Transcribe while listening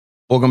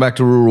Welcome back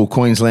to Rural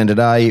Queensland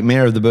Today.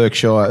 Mayor of the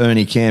Berkshire,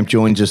 Ernie Camp,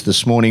 joins us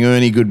this morning.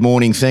 Ernie, good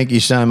morning. Thank you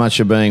so much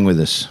for being with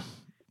us.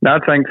 No,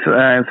 thanks.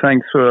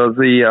 Thanks for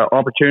the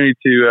opportunity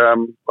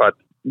to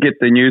get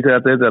the news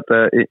out there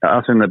that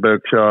us in the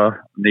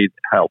Berkshire need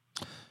help.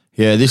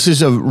 Yeah, this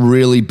is a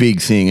really big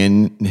thing,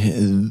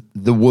 and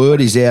the word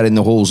is out in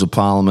the halls of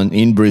Parliament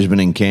in Brisbane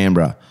and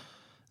Canberra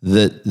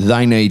that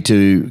they need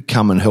to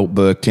come and help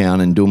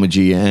Burketown and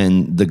Doomadgee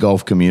and the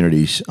Gulf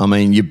communities. I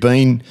mean, you've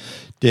been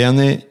down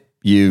there,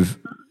 you've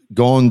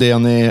gone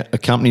down there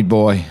accompanied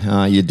by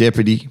your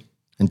deputy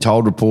and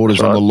told reporters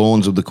on the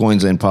lawns of the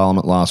Queensland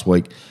Parliament last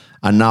week,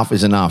 enough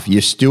is enough.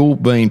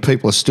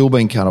 People are still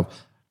being cut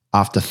off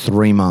after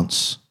 3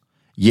 months,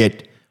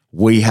 yet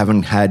we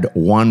haven't had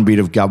one bit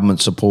of government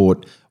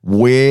support.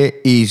 Where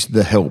is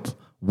the help?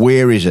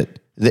 Where is it?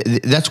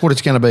 That's what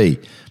it's going to be.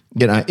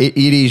 You know, it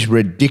is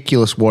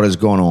ridiculous what has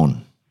gone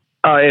on.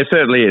 It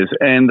certainly is,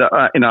 and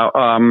I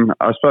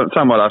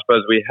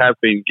suppose we have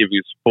been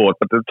giving support,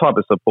 but the type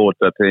of support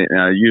that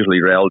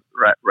usually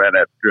ran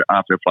out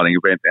after a flooding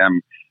event,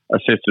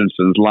 assistance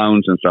and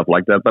loans and stuff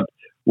like that. But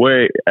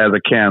we're, as a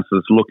council,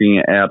 is looking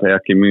at our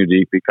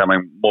community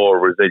becoming more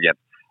resilient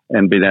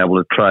and being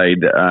able to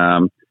trade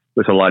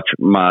with a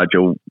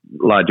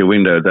larger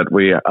window that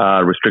we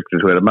are restricted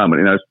to at the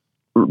moment. You know,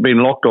 it's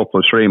been locked off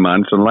for 3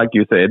 months, and like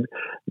you said,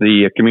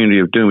 the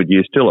community of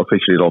Doomadgee is still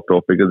officially locked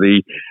off because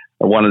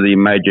one of the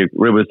major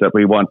rivers that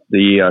we want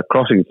the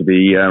crossings to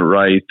be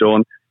raised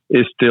on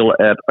is still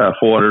at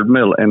 400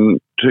 mil, and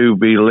to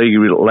be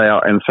legally allow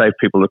and safe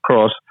people to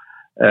cross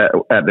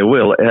at their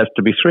will, it has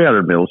to be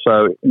 300 mil.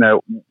 So, you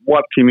know,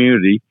 what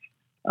community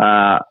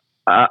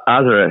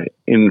other,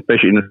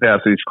 especially in the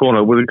southeast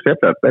corner, would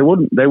accept that? They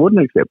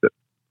wouldn't accept it.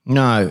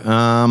 No.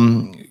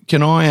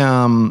 Can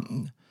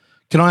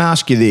I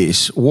ask you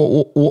this?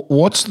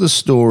 What's the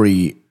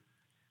story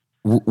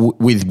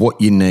with what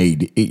you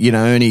need? You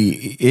know,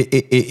 Ernie,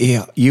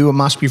 you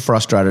must be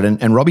frustrated,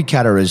 and Robbie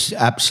Catter has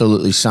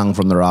absolutely sung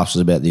from the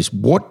rafters about this.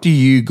 What do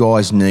you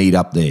guys need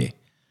up there?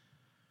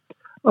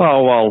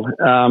 Oh, well,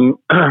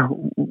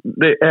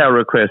 our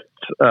requests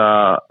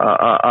are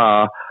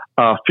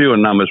few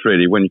in numbers,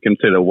 really, when you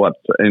consider what's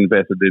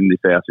invested in the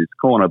southeast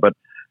corner. But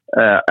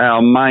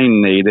our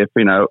main need, if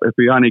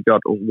we only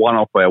got one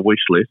off our wish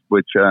list,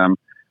 which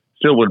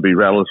still would be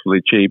relatively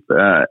cheap,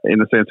 in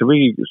the sense that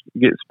we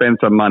spend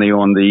some money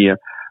on the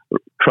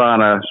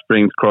Trana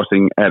Springs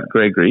crossing at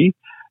Gregory,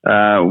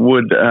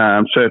 would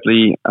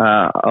certainly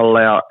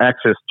allow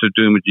access to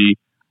Doomadgee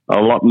a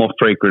lot more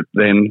frequent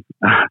than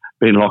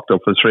being locked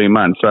up for 3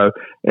 months. So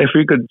if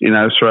we could,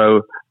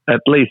 throw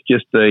at least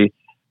just the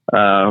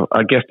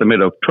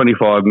guesstimate of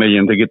 25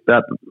 million to get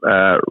that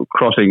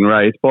crossing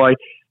raised by,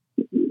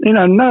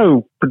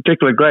 no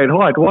particular great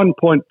height,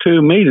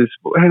 1.2 metres,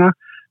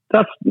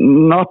 that's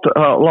not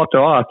a lot to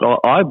ask,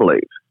 I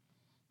believe.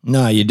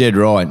 No, you're dead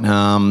right.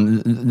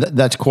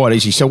 That's quite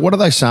easy. So what are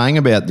they saying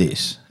about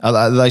this?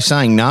 Are they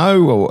saying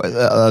no, or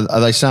are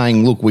they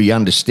saying, look, we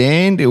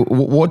understand?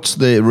 What's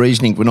the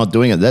reasoning for not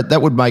doing it?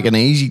 That would make an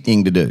easy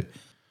thing to do.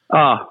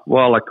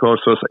 Well, of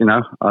course,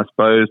 I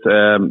suppose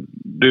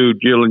due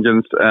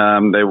diligence,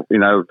 they,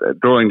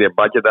 drawing their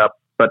budget up.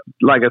 But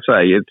like I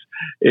say,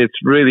 it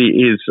really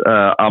is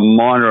a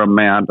minor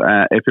amount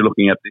if you're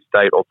looking at the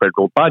state or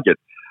federal budget.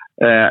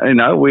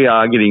 We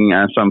are getting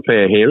some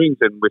fair hearings,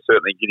 and we're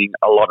certainly getting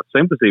a lot of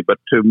sympathy. But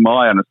to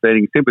my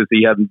understanding,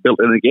 sympathy hasn't built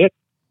in it yet.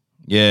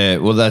 Yeah,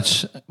 well,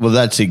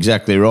 that's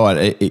exactly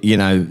right. They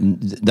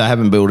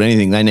haven't built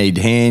anything. They need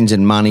hands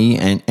and money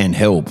and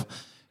help.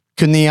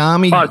 Can the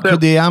army?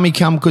 Could the army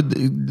come? Could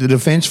the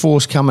Defence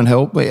Force come and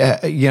help?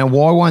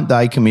 Why weren't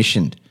they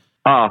commissioned?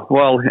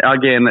 Well,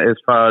 again, as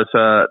far as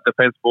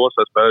Defence Force,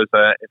 I suppose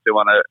if they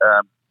want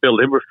to build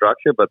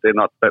infrastructure, but they're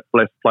not that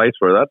best place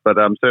for that. But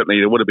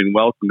certainly it would have been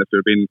welcome if there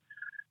had been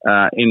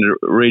in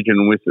the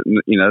region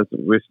within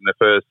the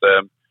first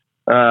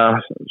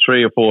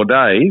 3 or 4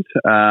 days,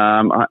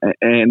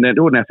 and it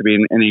wouldn't have to be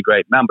in any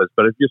great numbers.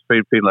 But it just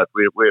feels like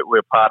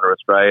we're part of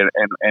Australia,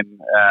 and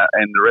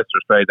the rest of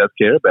Australia does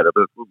care about it.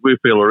 But we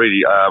feel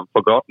really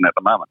forgotten at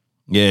the moment.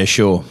 Yeah,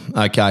 sure.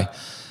 Okay.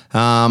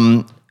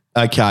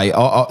 Okay,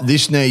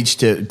 this needs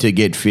to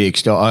get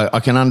fixed.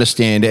 I can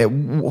understand.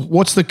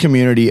 What's the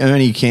community?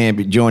 Ernie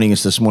Camp joining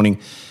us this morning.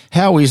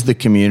 How is the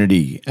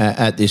community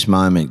at this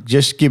moment?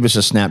 Just give us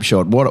a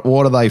snapshot. What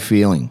are they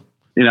feeling?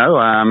 In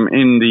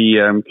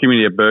the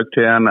community of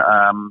Burketown,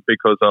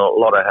 because a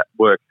lot of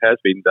work has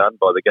been done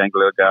by the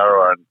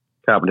Gangala and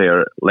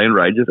Carpenter Land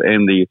Rangers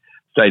and the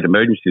State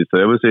Emergency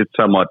Service, it's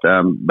somewhat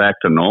back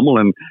to normal.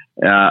 And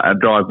a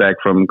drive back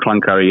from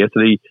Cloncurry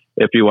yesterday,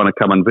 if you want to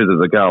come and visit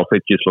the Gulf,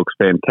 it just looks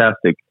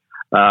fantastic.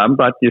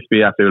 But just be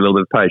have to be a little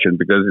bit patient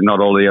because not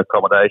all the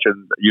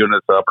accommodation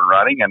units are up and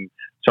running, and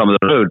some of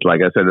the roads,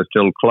 like I said, are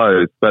still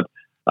closed. But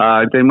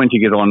then once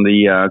you get on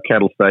the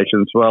cattle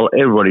stations, well,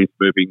 everybody's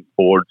moving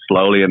forward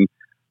slowly and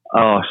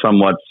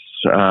somewhat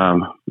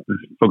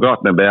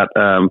forgotten about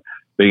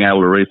being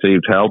able to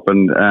receive help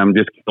and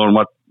just on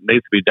what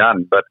needs to be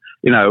done. But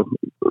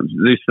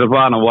the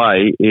Savannah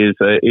Way is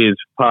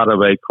part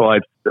of a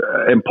quite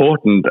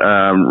important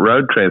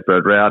road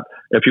transport route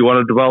if you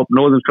want to develop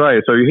Northern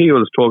Australia. So you hear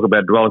us talk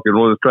about developing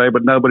Northern Australia,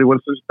 but nobody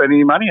wants to spend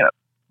any money on it.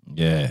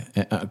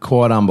 Yeah,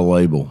 quite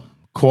unbelievable.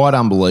 Quite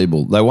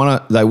unbelievable. They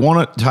want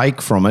to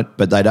take from it,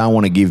 but they don't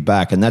want to give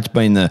back, and that's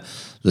been the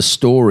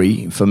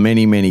story for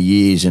many, many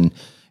years. And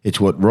it's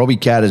what Robbie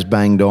Catt has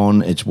banged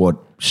on. It's what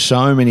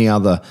so many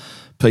other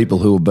people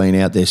who have been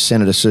out there,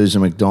 Senator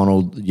Susan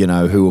McDonald,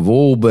 who have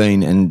all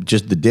been, and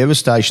just the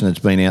devastation that's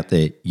been out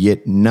there,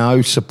 yet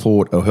no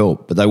support or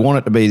help. But they want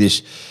it to be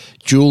this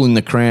jewel in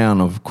the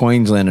crown of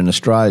Queensland and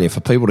Australia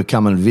for people to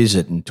come and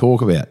visit and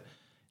talk about.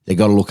 They've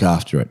got to look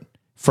after it.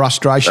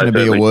 Frustration to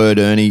be a word,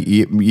 Ernie.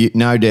 You,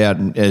 no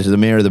doubt, as the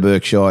Mayor of the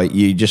Berkshire,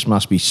 you just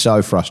must be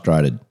so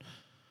frustrated.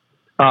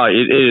 Oh,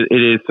 it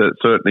is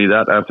certainly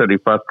that. I'm certainly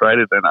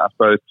frustrated, and I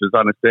suppose to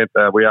some extent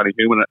we're only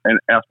human, and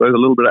I suppose a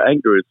little bit of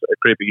anger is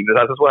creeping into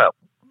that as well.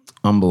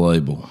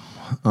 Unbelievable.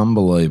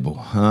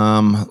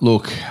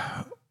 Look,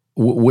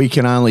 we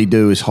can only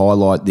do is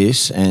highlight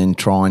this and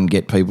try and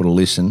get people to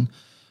listen,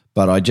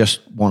 but I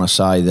just want to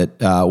say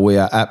that we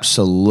are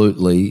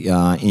absolutely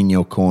in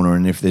your corner,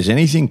 and if there's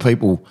anything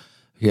people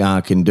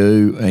can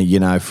do,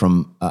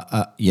 from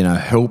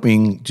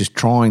helping, just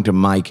trying to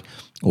make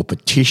or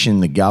petition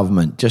the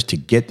government just to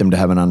get them to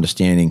have an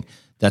understanding,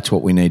 that's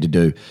what we need to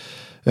do.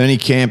 Ernie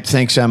Camp,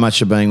 thanks so much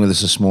for being with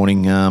us this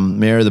morning.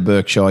 Mayor of the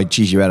Berkshire,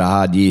 geez, you've had a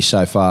hard year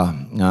so far.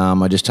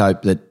 I just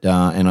hope that,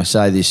 and I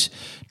say this,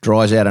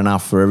 dries out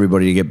enough for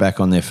everybody to get back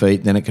on their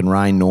feet, then it can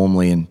rain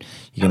normally and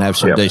you can have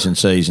some decent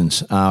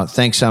seasons.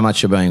 Thanks so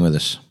much for being with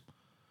us.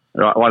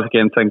 Right, once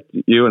again, thank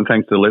you and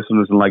thanks to the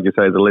listeners. And like you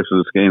say, the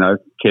listeners,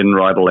 can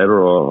write a letter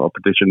or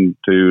petition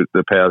to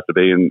the powers to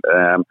be, and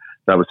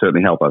that would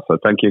certainly help us. So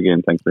thank you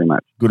again. Thanks very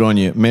much. Good on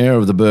you. Mayor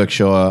of the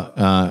Berkshire,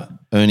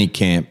 Ernie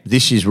Camp.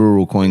 This is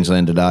Rural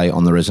Queensland Today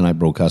on the Resonate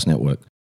Broadcast Network.